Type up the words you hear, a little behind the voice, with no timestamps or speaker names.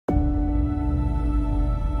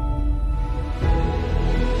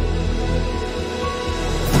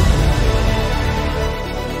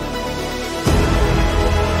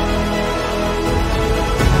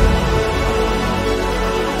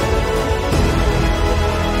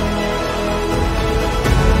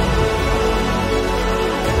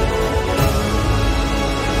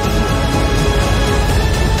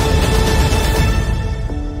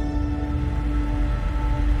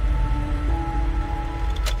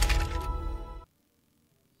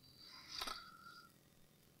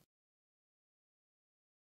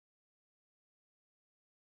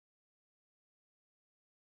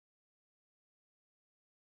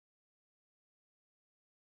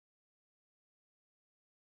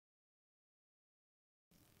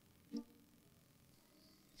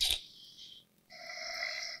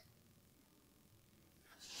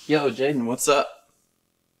Yo, Jaden, what's up?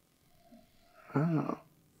 Oh,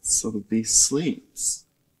 so the beast sleeps.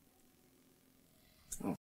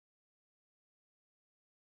 Oh.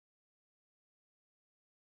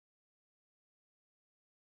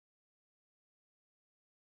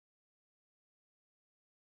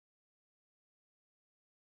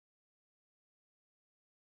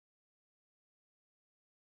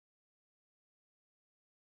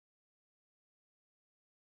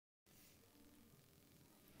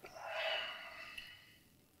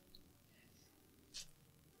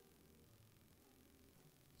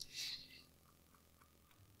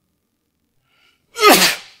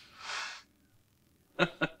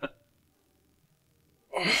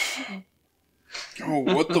 Oh,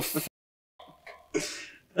 what the f?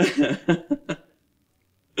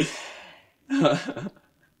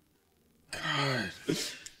 God.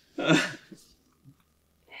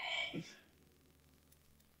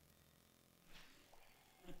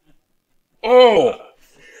 Oh!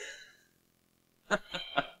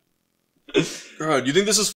 God, you think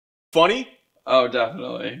this is funny? Oh,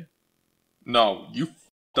 definitely. No, you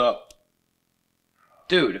f***ed up.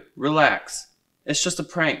 Dude, relax. It's just a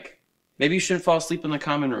prank. Maybe you shouldn't fall asleep in the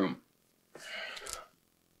common room.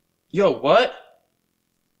 Yo, what?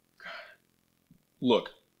 Look,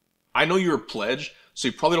 I know you're a pledge, so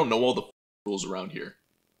you probably don't know all the rules around here.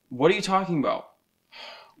 What are you talking about?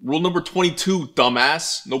 Rule number 22,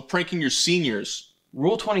 dumbass. No pranking your seniors.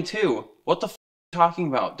 Rule 22. What the f are you talking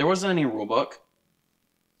about? There wasn't any rule book.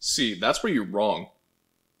 See, that's where you're wrong.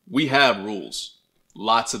 We have rules.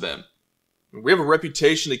 Lots of them. We have a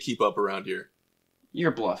reputation to keep up around here.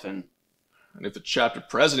 You're bluffing. And if the chapter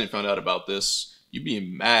president found out about this, you'd be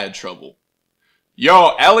in mad trouble.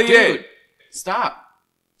 Yo, Elliot! Dude, stop.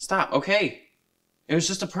 Stop, okay. It was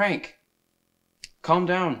just a prank. Calm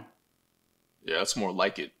down. Yeah, that's more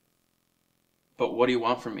like it. But what do you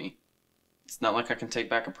want from me? It's not like I can take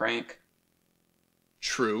back a prank.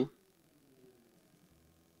 True.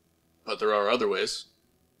 But there are other ways.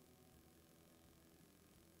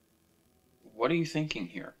 What are you thinking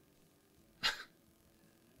here?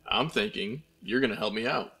 I'm thinking you're gonna help me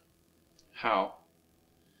out. How?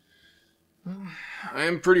 I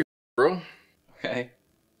am pretty bro. Okay.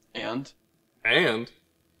 And? And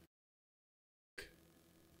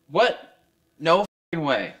What? No f***ing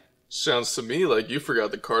way. sounds to me like you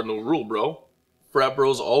forgot the cardinal rule, bro. Frat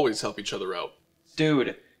bros always help each other out.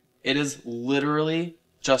 Dude, it is literally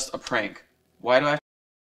just a prank. Why do I have to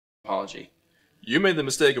apology? You made the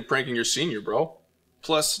mistake of pranking your senior, bro.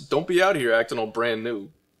 Plus, don't be out here acting all brand new.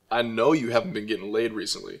 I know you haven't been getting laid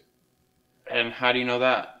recently. And how do you know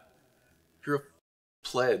that? You're a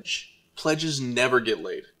pledge. Pledges never get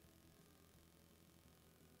laid.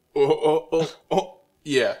 Oh.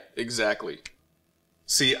 Yeah, exactly.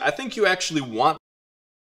 See, I think you actually want,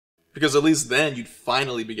 because at least then you'd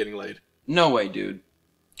finally be getting laid. No way, dude.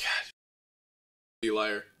 God, you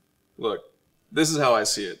liar. Look, this is how I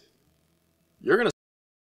see it. You're gonna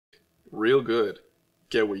real good,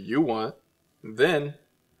 get what you want, and then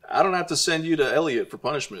I don't have to send you to Elliot for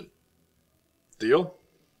punishment. Deal?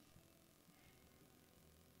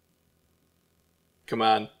 Come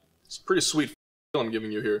on. It's a pretty sweet deal I'm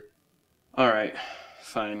giving you here. Alright,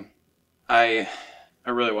 fine. I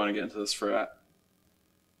really want to get into this frat.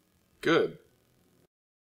 Good.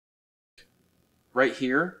 Right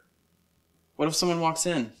here? What if someone walks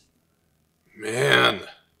in? Man,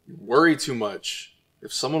 you worry too much.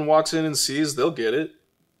 If someone walks in and sees, they'll get it.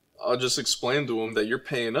 I'll just explain to them that you're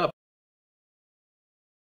paying up.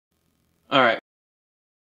 Alright.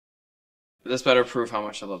 This better prove how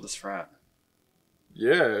much I love this frat.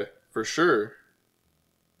 Yeah, for sure.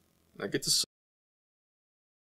 I get to